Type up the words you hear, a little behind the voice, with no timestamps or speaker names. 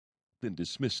then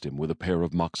dismissed him with a pair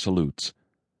of mock salutes.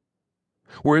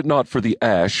 Were it not for the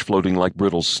ash floating like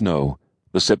brittle snow,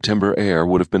 the September air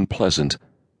would have been pleasant.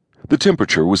 The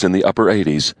temperature was in the upper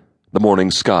 80s, the morning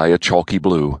sky a chalky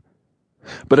blue.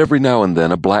 But every now and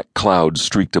then a black cloud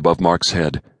streaked above Mark's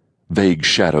head, vague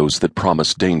shadows that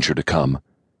promised danger to come.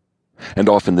 And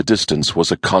off in the distance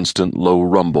was a constant low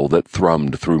rumble that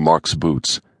thrummed through Mark's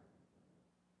boots.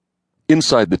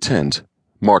 Inside the tent,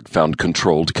 Mark found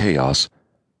controlled chaos.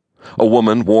 A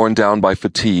woman, worn down by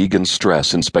fatigue and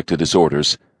stress, inspected his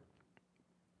orders.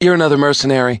 "You're another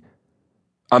mercenary."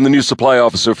 "I'm the new supply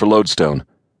officer for Lodestone."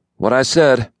 "What I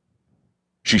said."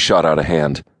 She shot out a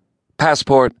hand.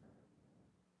 "Passport."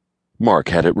 Mark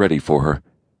had it ready for her.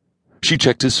 She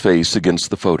checked his face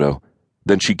against the photo.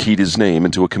 Then she keyed his name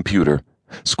into a computer,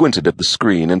 squinted at the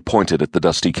screen, and pointed at the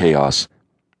dusty chaos.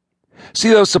 "See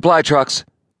those supply trucks?"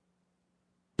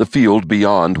 The field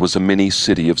beyond was a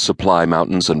mini-city of supply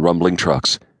mountains and rumbling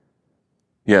trucks.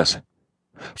 "Yes."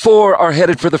 4 are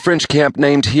headed for the French camp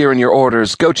named here in your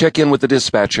orders. Go check in with the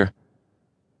dispatcher."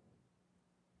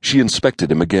 She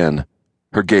inspected him again,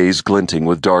 her gaze glinting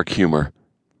with dark humor.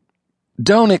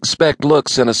 "Don't expect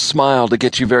looks and a smile to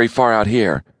get you very far out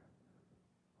here."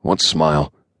 "What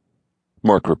smile?"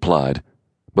 Mark replied,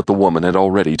 but the woman had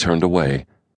already turned away.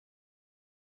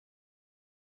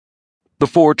 The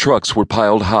 4 trucks were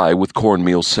piled high with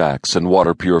cornmeal sacks and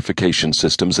water purification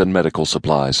systems and medical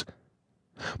supplies.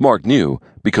 Mark knew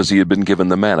because he had been given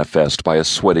the manifest by a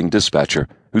sweating dispatcher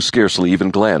who scarcely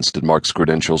even glanced at Mark's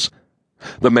credentials.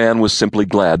 The man was simply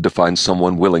glad to find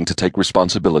someone willing to take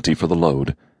responsibility for the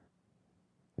load.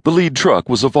 The lead truck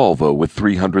was a Volvo with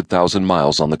 300,000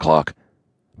 miles on the clock.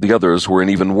 The others were in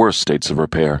even worse states of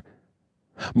repair.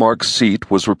 Mark's seat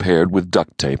was repaired with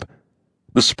duct tape.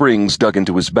 The springs dug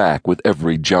into his back with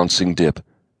every jouncing dip.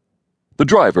 The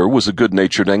driver was a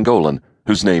good-natured Angolan,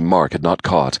 whose name Mark had not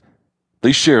caught.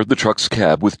 They shared the truck's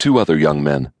cab with 2 other young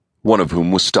men, one of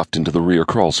whom was stuffed into the rear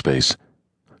crawl space.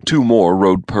 2 more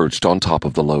rode perched on top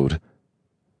of the load.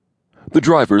 The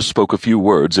drivers spoke a few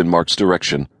words in Mark's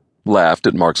direction, laughed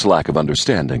at Mark's lack of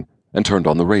understanding, and turned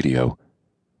on the radio.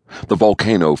 The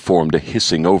volcano formed a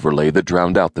hissing overlay that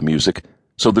drowned out the music,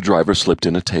 so the driver slipped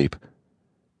in a tape.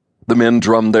 The men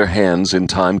drummed their hands in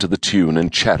time to the tune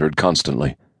and chattered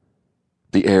constantly.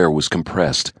 The air was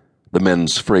compressed, the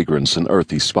men's fragrance an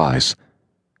earthy spice.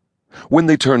 When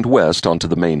they turned west onto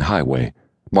the main highway,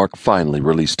 Mark finally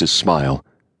released his smile.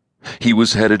 He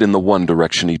was headed in the one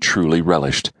direction he truly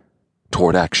relished,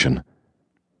 toward action.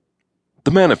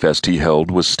 The manifest he held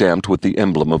was stamped with the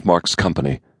emblem of Mark's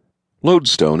company.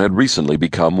 Lodestone had recently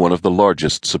become one of the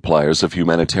largest suppliers of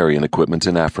humanitarian equipment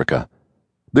in Africa.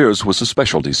 Theirs was a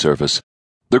specialty service.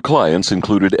 Their clients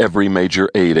included every major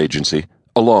aid agency,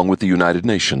 along with the United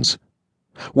Nations.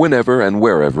 Whenever and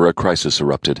wherever a crisis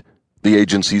erupted, the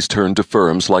agencies turned to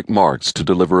firms like Mark's to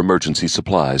deliver emergency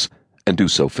supplies, and do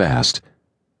so fast.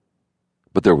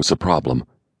 But there was a problem.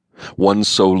 One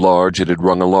so large it had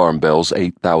rung alarm bells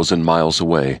 8,000 miles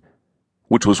away,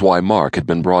 which was why Mark had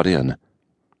been brought in.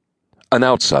 An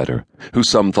outsider, who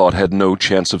some thought had no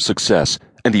chance of success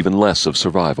and even less of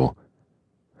survival.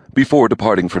 Before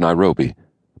departing for Nairobi,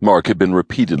 Mark had been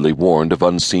repeatedly warned of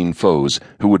unseen foes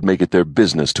who would make it their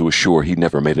business to assure he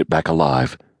never made it back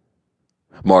alive.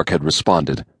 Mark had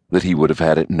responded that he would have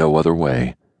had it no other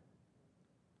way.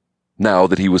 Now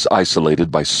that he was isolated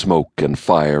by smoke and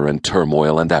fire and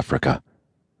turmoil and Africa,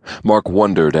 Mark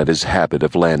wondered at his habit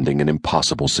of landing in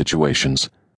impossible situations.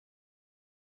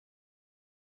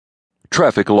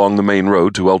 Traffic along the main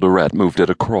road to Eldoret moved at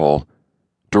a crawl.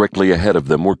 Directly ahead of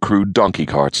them were crude donkey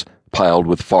carts piled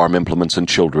with farm implements and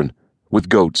children, with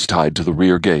goats tied to the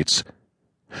rear gates.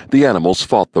 The animals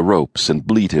fought the ropes and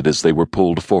bleated as they were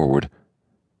pulled forward.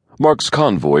 Mark's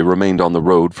convoy remained on the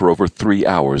road for over 3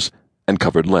 hours and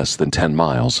covered less than 10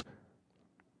 miles.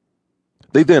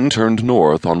 They then turned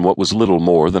north on what was little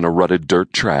more than a rutted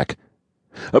dirt track.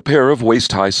 A pair of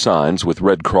waist-high signs with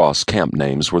Red Cross camp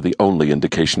names were the only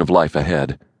indication of life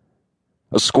ahead.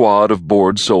 A squad of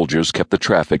bored soldiers kept the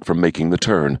traffic from making the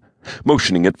turn,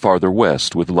 motioning it farther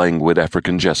west with languid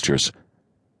African gestures.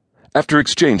 After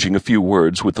exchanging a few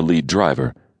words with the lead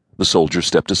driver, the soldier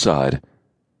stepped aside.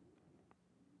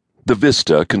 The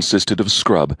vista consisted of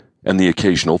scrub and the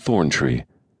occasional thorn tree.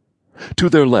 To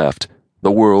their left,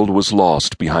 the world was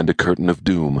lost behind a curtain of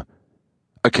doom.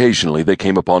 Occasionally they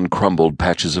came upon crumbled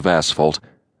patches of asphalt,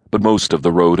 but most of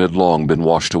the road had long been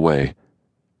washed away.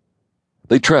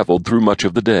 They traveled through much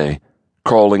of the day,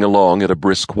 crawling along at a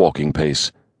brisk walking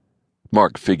pace.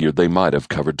 Mark figured they might have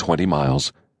covered 20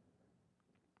 miles.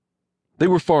 They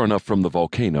were far enough from the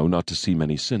volcano not to see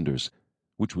many cinders,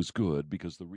 which was good because the